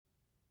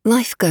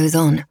Life goes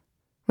on,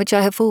 which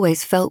I have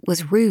always felt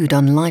was rude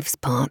on life's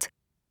part.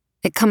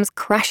 It comes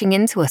crashing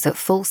into us at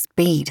full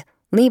speed,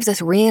 leaves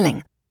us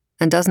reeling,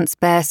 and doesn't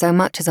spare so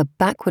much as a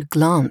backward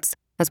glance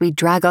as we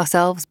drag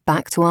ourselves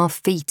back to our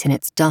feet in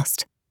its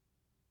dust.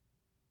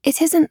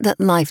 It isn't that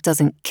life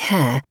doesn't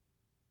care,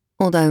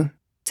 although,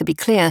 to be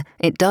clear,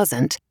 it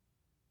doesn't.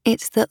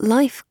 It's that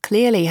life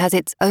clearly has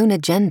its own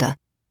agenda,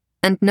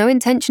 and no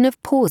intention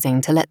of pausing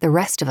to let the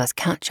rest of us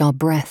catch our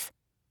breath.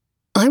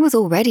 I was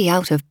already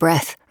out of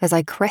breath as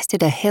I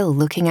crested a hill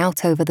looking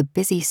out over the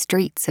busy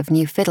streets of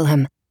New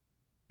Fiddleham.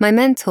 My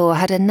mentor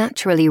had a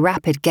naturally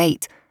rapid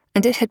gait,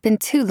 and it had been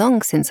too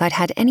long since I'd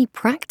had any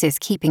practice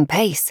keeping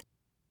pace.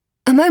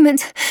 "A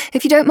moment,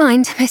 if you don't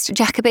mind, Mr.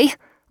 Jacoby,"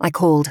 I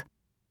called.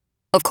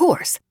 "Of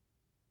course."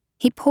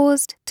 He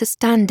paused to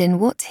stand in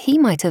what he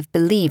might have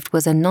believed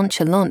was a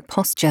nonchalant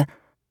posture,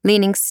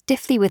 leaning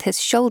stiffly with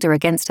his shoulder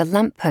against a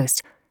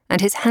lamppost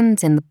and his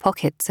hands in the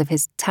pockets of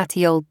his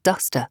tatty old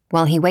duster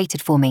while he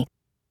waited for me.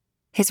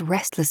 His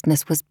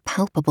restlessness was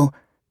palpable.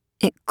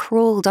 It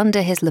crawled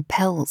under his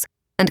lapels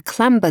and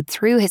clambered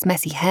through his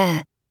messy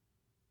hair.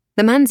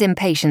 The man's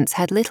impatience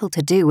had little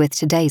to do with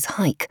today's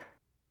hike,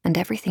 and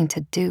everything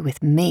to do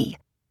with me.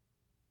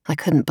 I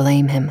couldn't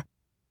blame him.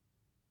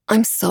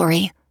 "I'm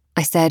sorry,"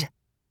 I said.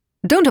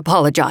 "Don't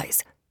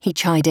apologize," he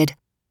chided,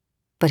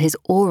 but his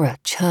aura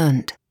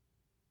churned.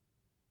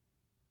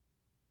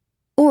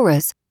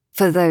 Auras,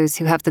 for those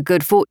who have the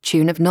good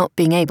fortune of not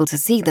being able to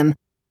see them,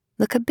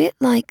 look a bit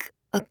like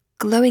a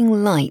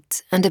glowing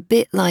light and a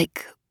bit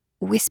like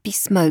wispy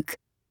smoke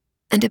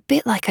and a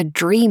bit like a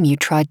dream you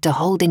tried to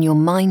hold in your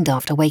mind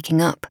after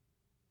waking up.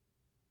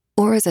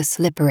 Auras are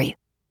slippery.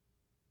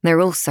 They're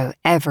also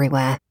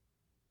everywhere.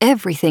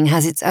 Everything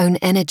has its own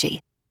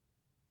energy.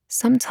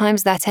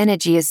 Sometimes that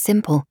energy is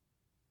simple.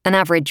 An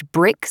average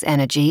brick's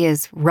energy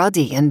is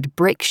ruddy and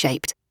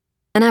brick-shaped.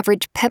 An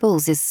average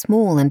pebble's is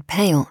small and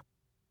pale.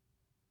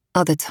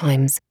 Other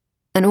times,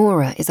 an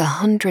aura is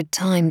 100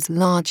 times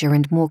larger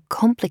and more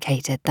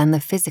complicated than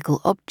the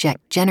physical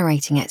object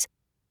generating it.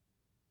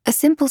 A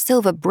simple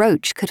silver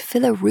brooch could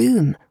fill a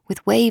room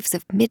with waves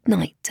of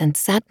midnight and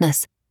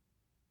sadness,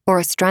 or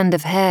a strand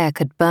of hair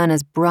could burn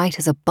as bright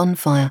as a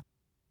bonfire.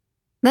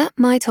 That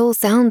might all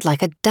sound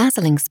like a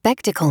dazzling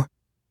spectacle,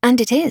 and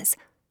it is.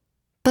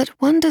 But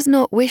one does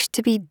not wish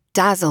to be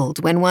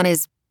dazzled when one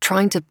is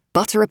trying to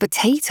butter a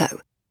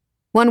potato.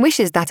 One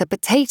wishes that a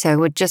potato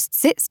would just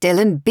sit still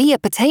and be a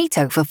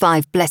potato for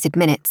 5 blessed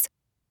minutes.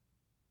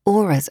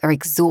 Auras are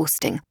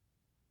exhausting,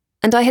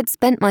 and I had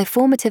spent my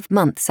formative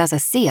months as a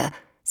seer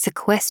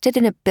sequestered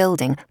in a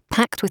building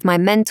packed with my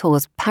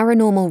mentor's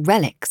paranormal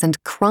relics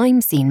and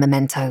crime scene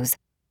mementos.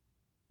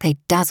 They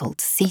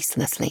dazzled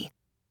ceaselessly.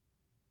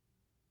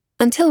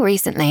 Until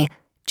recently,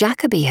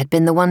 Jacoby had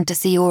been the one to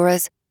see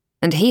auras,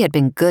 and he had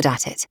been good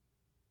at it.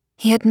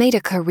 He had made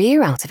a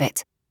career out of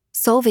it,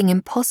 solving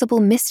impossible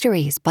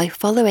mysteries by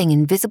following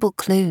invisible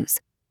clues.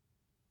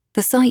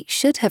 The sight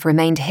should have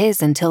remained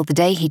his until the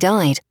day he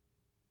died.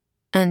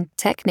 And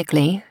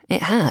technically,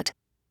 it had.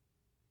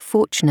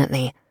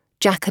 Fortunately,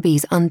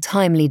 Jacoby's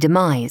untimely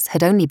demise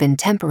had only been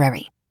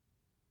temporary.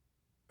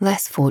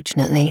 Less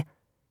fortunately,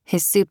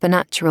 his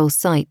supernatural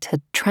sight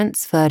had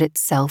transferred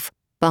itself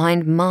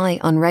behind my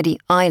unready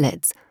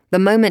eyelids the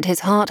moment his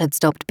heart had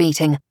stopped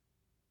beating,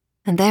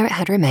 and there it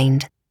had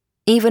remained,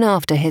 even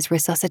after his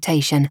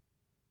resuscitation.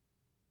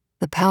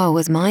 The power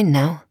was mine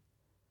now,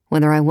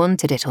 whether I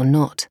wanted it or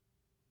not.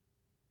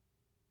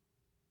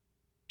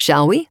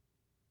 "Shall we?"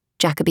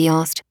 Jacoby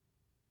asked.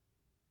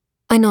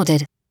 I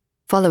nodded,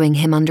 following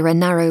him under a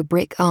narrow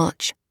brick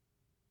arch.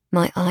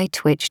 My eye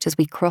twitched as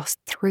we crossed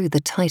through the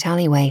tight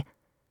alleyway.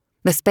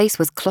 The space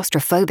was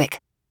claustrophobic,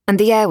 and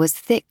the air was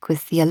thick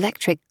with the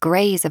electric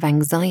greys of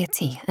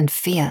anxiety and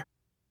fear.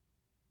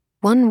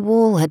 One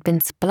wall had been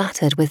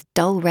splattered with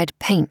dull red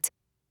paint,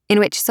 in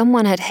which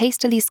someone had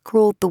hastily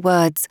scrawled the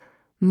words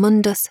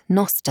Mundus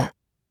Noster.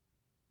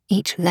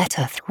 Each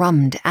letter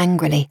thrummed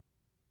angrily.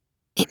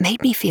 It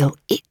made me feel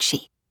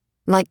itchy,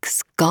 like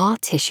scar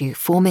tissue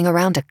forming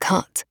around a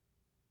cut.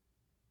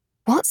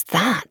 "What's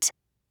that?"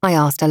 I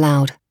asked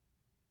aloud.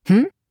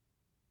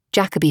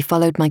 Jacoby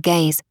followed my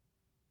gaze.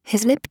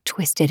 His lip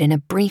twisted in a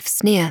brief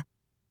sneer.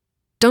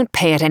 "Don't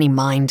pay it any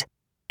mind.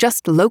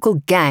 Just local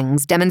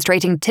gangs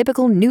demonstrating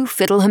typical New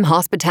Fiddleham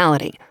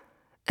hospitality.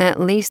 At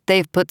least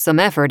they've put some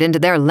effort into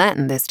their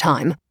Latin this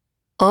time.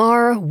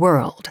 Our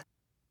world.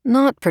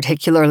 Not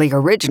particularly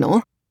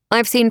original.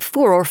 I've seen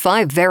 4 or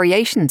 5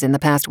 variations in the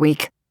past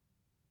week."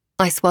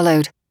 I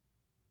swallowed.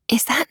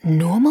 "Is that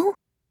normal?"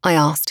 I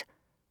asked.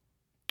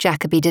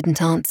 Jacoby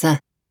didn't answer.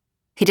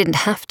 He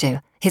didn't have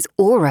to. His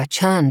aura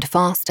churned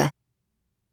faster.